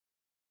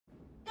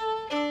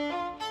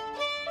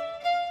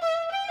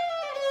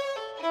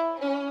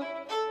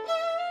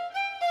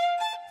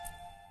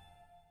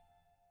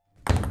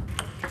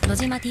ノ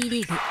ジマ T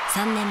リーグ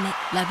3年目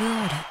ラブオ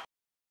ール。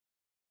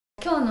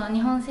今日の日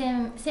本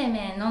生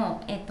命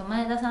の、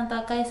前田さんと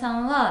赤井さ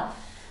んは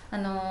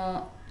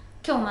今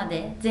日ま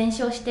で全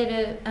勝して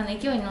る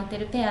勢いに乗って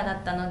るペアだ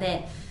ったの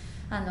で、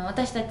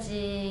私た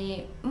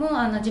ちも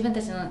自分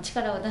たちの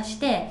力を出し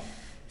て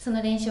そ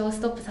の連勝をス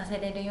トップさせ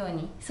れるよう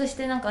に、そし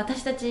て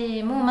私た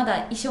ちもま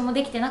だ1勝も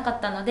できてなかっ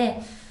たの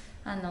で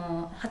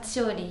初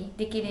勝利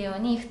できるよ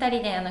うに2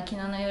人で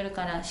昨日の夜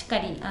からしっか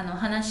り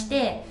話し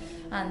て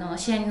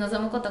試合に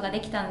臨むことが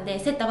できたので、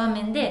競った場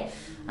面で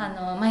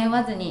迷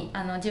わずに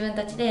自分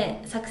たち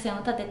で作戦を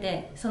立て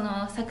てそ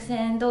の作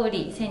戦通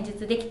り戦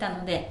術できた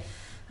ので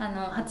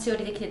初勝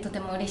利できてとて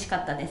も嬉しか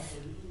ったです。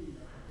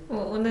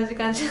もう同じ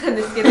感じなん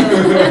ですけど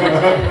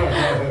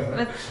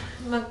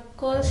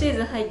今シー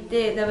ズン入っ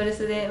てダブル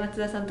スで松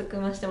田さんと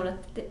組ましてもらっ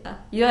て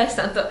岩橋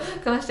さんと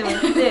組ましてもら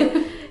って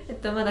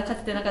まだ勝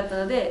ててなかった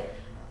ので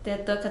や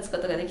っと勝つこ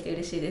とができて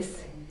嬉しいで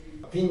す。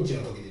ピンチ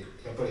の時に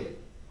やっぱり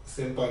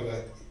先輩が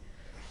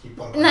引っ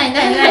張るない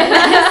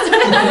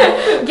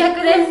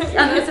逆で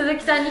す。鈴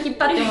木さんに引っ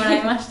張ってもら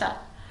いまし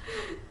た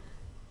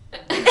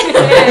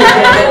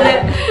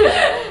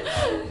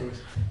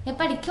やっ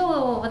ぱり今日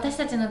私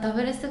たちのダ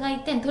ブルスが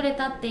1点取れ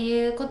たって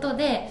いうこと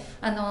で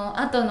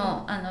後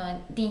の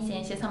林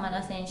選手、サマ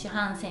ラ選手、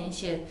ハン選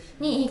手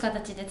にいい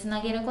形でつ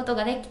なげること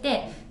ができ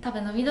て、多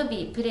分伸び伸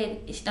びプレ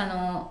ーした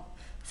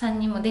3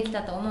人もでき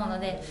たと思うの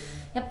で、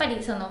やっぱり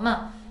1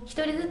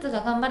人ずつ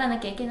が頑張らな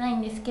きゃいけない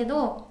んですけ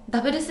ど、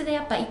ダブルスで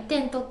やっぱ1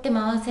点取って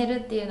回せ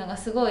るっていうのが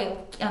すごい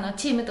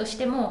チームとし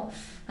ても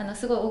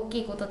すごい大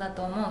きいことだ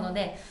と思うの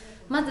で、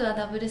まずは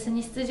ダブルス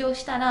に出場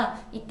したら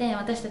1点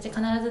私たち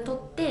必ず取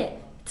って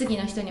次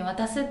の人に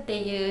渡すっ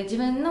ていう自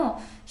分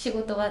の仕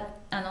事は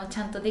ち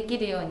ゃんとでき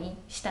るように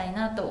したい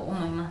なと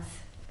思いま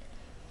す。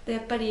でや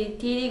っぱり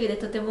T リーグで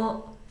とて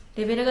も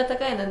レベルが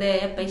高いので、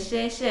やっぱ1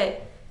試合1試合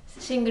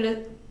シング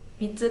ル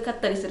3つ勝っ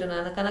たりするの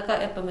はなかなか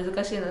やっぱ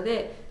難しいの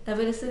で、ダ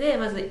ブルスで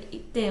まず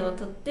1点を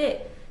取っ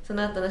てそ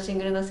の後のシン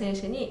グルの選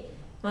手に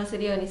回せ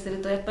るようにする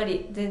とやっぱ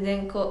り全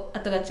然後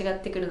が違っ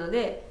てくるの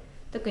で、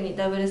特に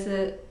ダブル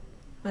ス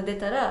が出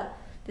たら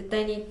絶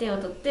対に1点を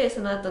取って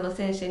その後の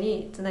選手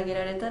につなげ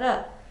られた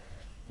ら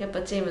やっ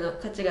ぱチームの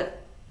勝ちが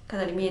か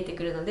なり見えて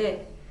くるの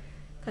で、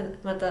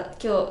また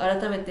今日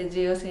改めて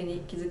重要性に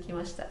気づき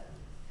ました。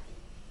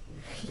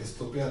ベス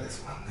トペアで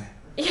すもんね。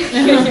や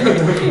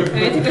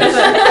めてくだ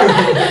さい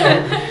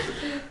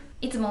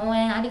いつも応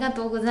援ありが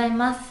とうござい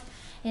ます。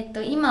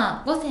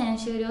今5戦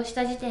終了し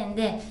た時点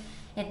で、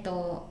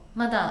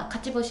まだ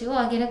勝ち星を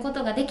挙げるこ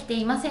とができて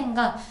いません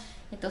が、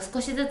少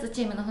しずつ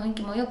チームの雰囲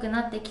気も良く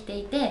なってきて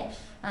いて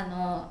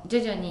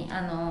徐々に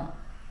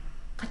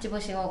勝ち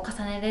星を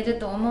重ねれる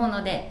と思う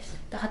ので、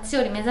初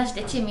勝利目指し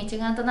てチーム一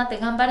丸となって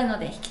頑張るの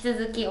で引き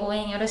続き応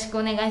援よろしく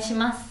お願いし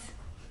ます。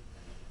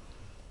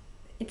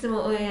いつ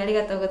も応援あり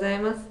がとうござい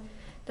ます。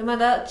ま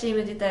だチーム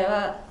自体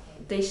は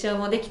1勝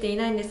もできてい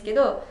ないんですけ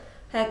ど、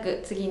早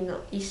く次の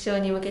1勝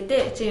に向け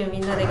てチームみ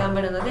んなで頑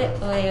張るので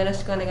応援よろ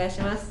しくお願いし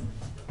ます。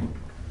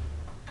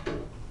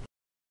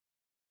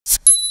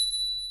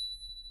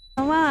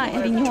やは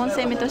り日本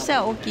生命として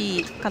は大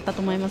きかった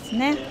と思います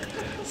ね。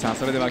さあ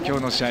それでは今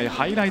日の試合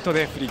ハイライト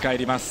で振り返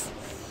ります。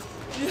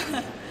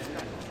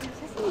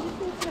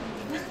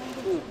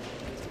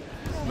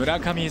村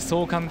上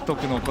総監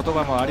督の言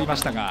葉もありま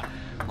したが、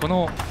こ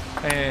の、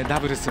ダ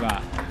ブルス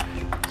は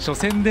初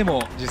戦で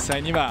も実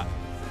際には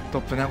ト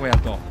ップ名古屋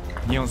と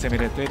日本生命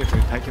レッドエルフ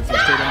対決を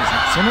しているんです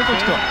が、その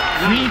時とは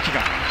雰囲気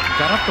が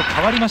ガラッと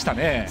変わりました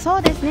ね。そ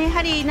うですね、や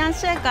はり何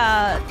試合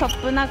かト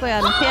ップ名古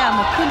屋のペア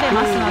も組んで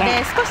ますの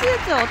で、少しず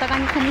つお互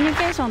いにコミュニ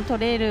ケーション取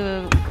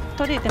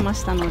れてま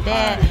したので、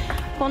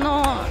こ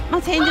の、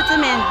戦術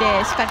面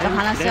でしっかりと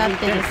話し合っ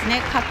てです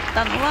ね勝っ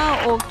たの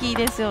は大きい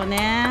ですよ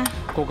ね。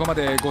ここま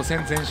で5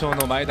戦全勝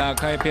の前田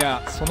赤江ペ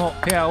ア、その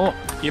ペアを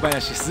井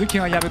林鈴木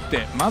が破っ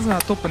て、まずは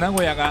トップ名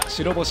古屋が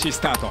白星ス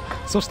タート。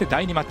そして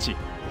第2マッチ、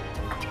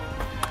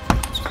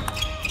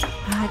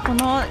こ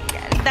の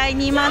第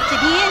2マッチ、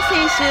李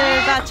選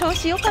手が調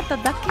子良かった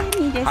だけ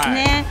にです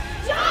ね、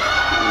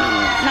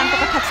なんと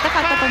か勝ちた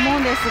かったと思う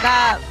んです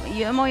が、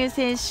ユモユ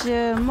選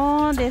手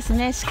もです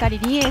ねしっかり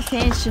李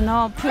選手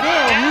のプレーを見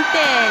て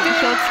意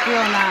表をつく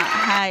ような、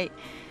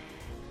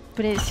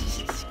プレー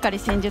しっかり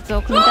戦術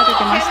を組み立て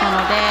てましたの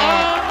で、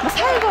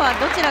最後は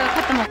どちらが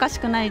勝ってもおかし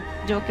くない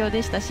状況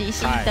でしたし、一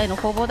進一退の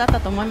攻防だった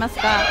と思います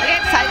が、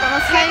最後の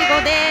最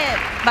後で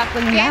バック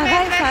に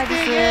長いサービ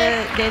ス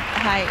で、し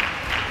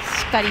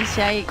っかり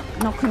試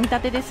合の組み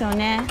立てですよ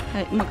ね、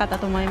うまかった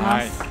と思い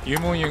ます。ユ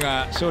モユ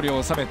が勝利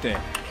を収めて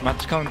マッ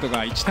チカウント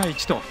が1対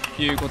1と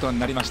いうことに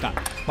なりました。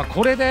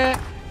これで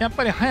やっ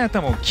ぱり早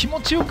田も気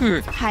持ちよ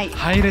く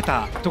入れ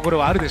たところ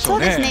はあるでしょう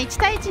ね。そうですね、1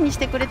対1にし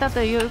てくれた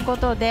というこ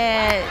と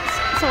で、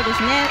そうで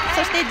すね、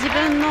そして自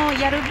分の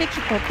やるべ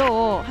きこと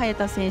を早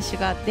田選手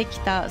ができ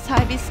た、サ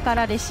ービスか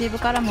らレシーブ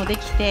からもで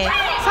きて、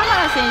サマ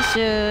ラ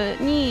選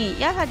手に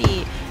やは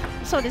り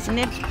そうです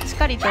ねしっ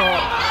かりと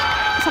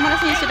磯村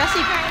選手らし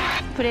い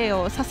プレー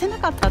をさせな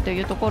かったとい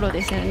うところ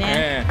ですよ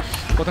ね。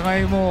お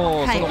互い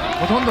もう、はい、その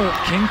ほとんど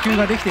研究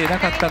ができていな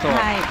かったと、はい、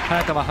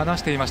早田は話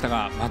していました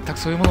が、全く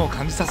そういうものを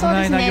感じさせ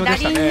ない内容で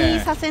したね。ラリーに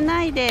させ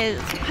ないで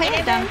早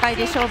い段階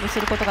で勝負す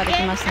ることがで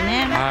きました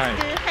ね。は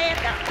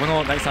い、こ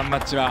の第3マ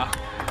ッチは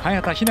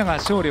早田ひなが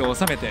勝利を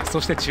収めて、そ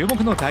して注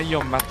目の第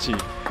4マッチ、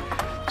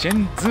チェ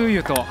ン・ズー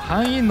ユとハ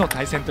ン・インの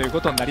対戦という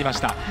ことになりま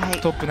した。は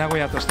い、トップ名古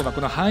屋としてはこ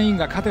のハン・イン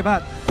が勝て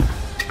ば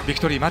ビク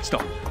トリーマッチ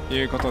と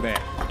いうことで、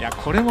いや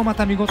これもま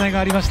た見応えが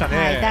ありましたね。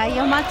はい、第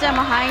4マッチは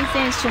もうハイン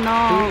選手の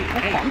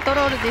コント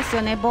ロールです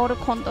よね。ボール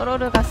コントロー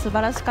ルが素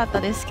晴らしかっ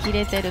たです。切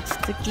れてるつ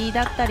つき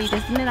だったり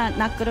ですね、ナ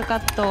ックルカ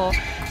ット、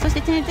そし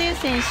てチェン・ズユ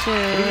選手も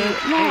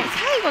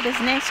最後で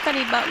すね、しっか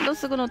りバウンド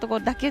すぐのとこ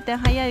ろ打球点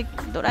速い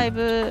ドライ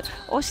ブ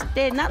をし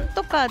てなん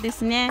とかで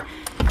すね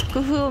工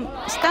夫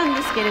したん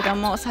ですけれど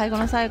も、最後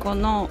の最後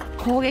の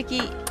攻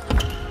撃、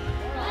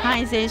ハ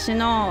イン選手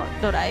の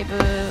ドライブ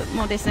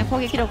もですね攻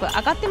撃力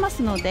上がってま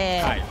すの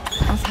で、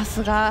さ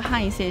すがハ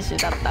イン選手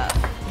だった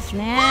です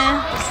ね。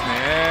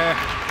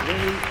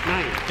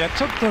いや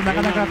ちょっとな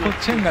かなかこう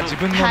チェンが自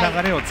分の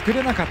流れを作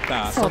れなかっ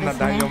た、はい、そんな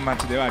第4マッ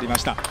チではありま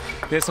した。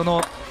でそ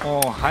の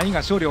ハインが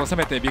勝利を収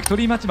めてビクト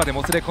リーマッチまで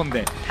もつれ込ん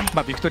で、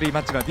はい、ビクトリー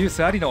マッチはデュー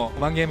スありの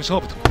ワンゲーム勝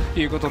負と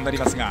いうことになり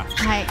ますが、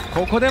はい、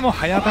ここでも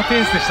早田ペ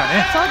ースでした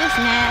ね。そうです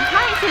ね、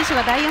ハイン選手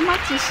が第4マ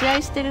ッチ試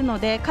合しているの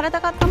で体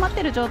が温まっ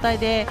ている状態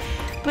で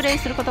プレー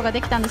することが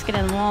できたんですけ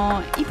れど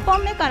も、1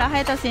本目から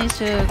早田選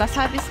手が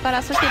サービスか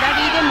ら、そしてラリ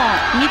ーでも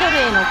ミドル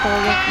への攻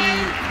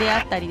撃であ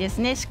ったりです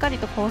ね、しっかり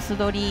とコース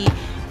取り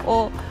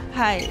を、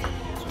はい、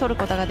取る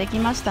ことができ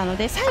ましたの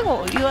で、最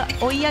後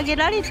追い上げ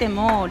られて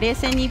も冷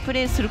静にプ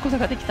レーすること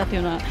ができたとい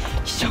うのは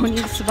非常に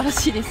素晴ら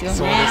しいですよね。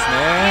そうですね、は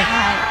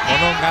い、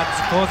このガ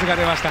ッツポーズが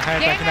出ました。早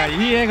田ひな、い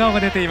い笑顔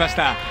が出ていまし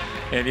た。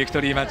ビクト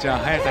リーマッチは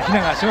早田ひ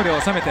なが勝利を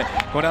収めて、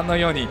ご覧の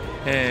ように、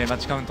マッ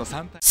チカウント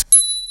3対